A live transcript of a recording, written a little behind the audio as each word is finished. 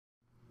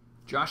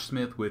Josh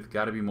Smith with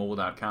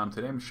GottaBeMobile.com.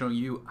 Today I'm showing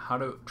you how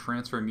to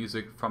transfer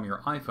music from your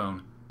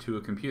iPhone to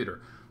a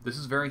computer. This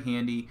is very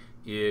handy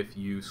if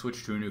you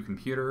switch to a new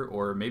computer,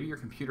 or maybe your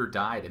computer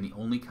died and the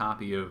only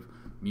copy of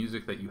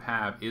music that you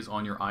have is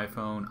on your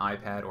iPhone,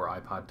 iPad, or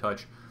iPod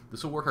Touch.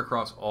 This will work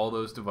across all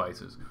those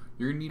devices.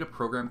 You're going to need a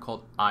program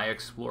called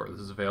iExplorer.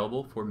 This is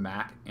available for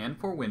Mac and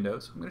for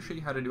Windows. I'm going to show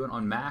you how to do it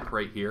on Mac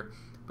right here,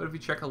 but if you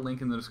check a link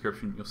in the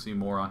description, you'll see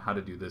more on how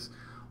to do this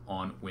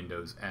on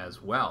Windows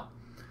as well.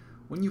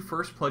 When you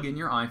first plug in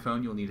your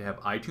iPhone, you'll need to have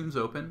iTunes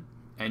open,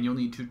 and you'll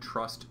need to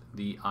trust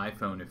the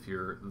iPhone if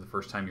you're the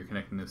first time you're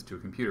connecting this to a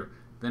computer.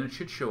 Then it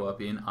should show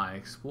up in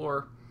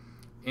iExplorer,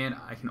 and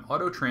I can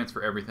auto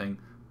transfer everything,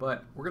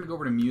 but we're going to go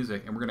over to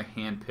music and we're going to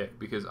hand pick,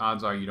 because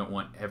odds are you don't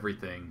want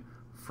everything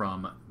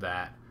from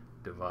that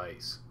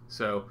device.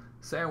 So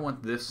say I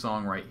want this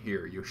song right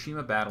here,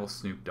 Yoshima Battle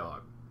Snoop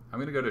Dogg. I'm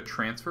going to go to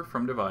transfer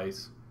from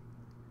device.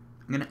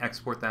 I'm going to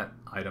export that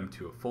item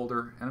to a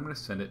folder, and I'm going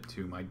to send it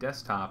to my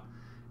desktop,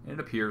 and it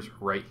appears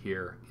right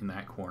here in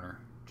that corner.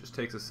 Just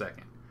takes a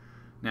second.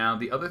 Now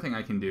the other thing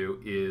I can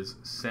do is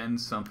send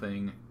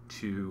something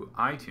to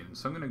iTunes.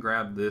 So I'm going to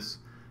grab this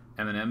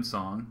Eminem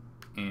song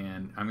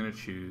and I'm going to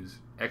choose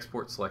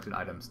export selected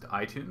items to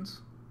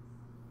iTunes,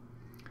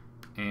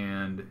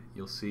 and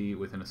you'll see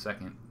within a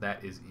second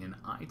that is in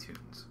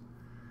iTunes.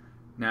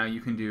 Now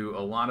you can do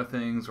a lot of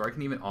things, or I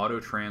can even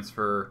auto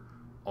transfer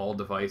all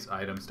device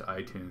items to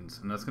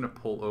iTunes, and that's going to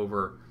pull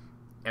over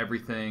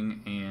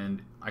everything,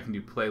 and I can do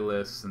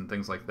playlists and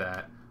things like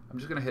that. I'm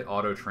just going to hit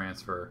auto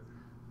transfer.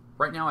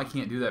 Right now I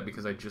can't do that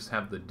because I just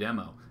have the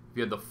demo. If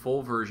you had the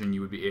full version, you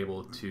would be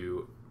able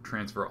to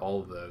transfer all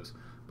of those,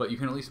 but you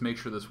can at least make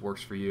sure this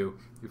works for you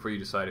before you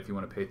decide if you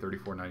want to pay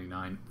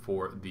 $34.99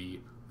 for the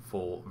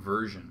full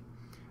version.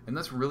 And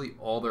that's really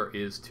all there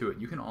is to it.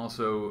 You can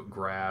also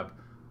grab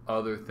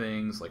other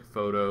things like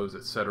photos,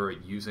 etc.,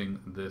 using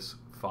this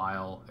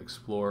file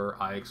explorer,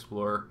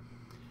 iExplorer,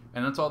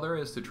 and that's all there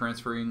is to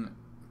transferring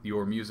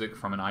your music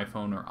from an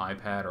iPhone or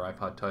iPad or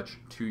iPod Touch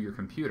to your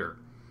computer.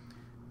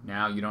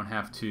 Now you don't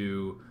have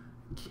to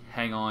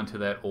hang on to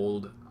that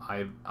old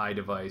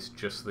iDevice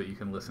just so that you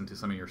can listen to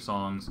some of your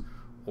songs,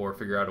 or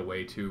figure out a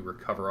way to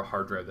recover a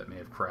hard drive that may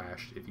have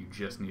crashed if you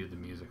just needed the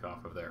music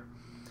off of there.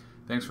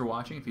 Thanks for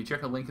watching. If you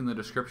check a link in the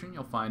description,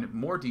 you'll find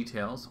more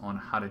details on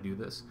how to do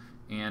this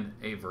and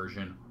a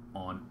version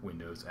on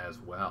Windows as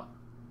well.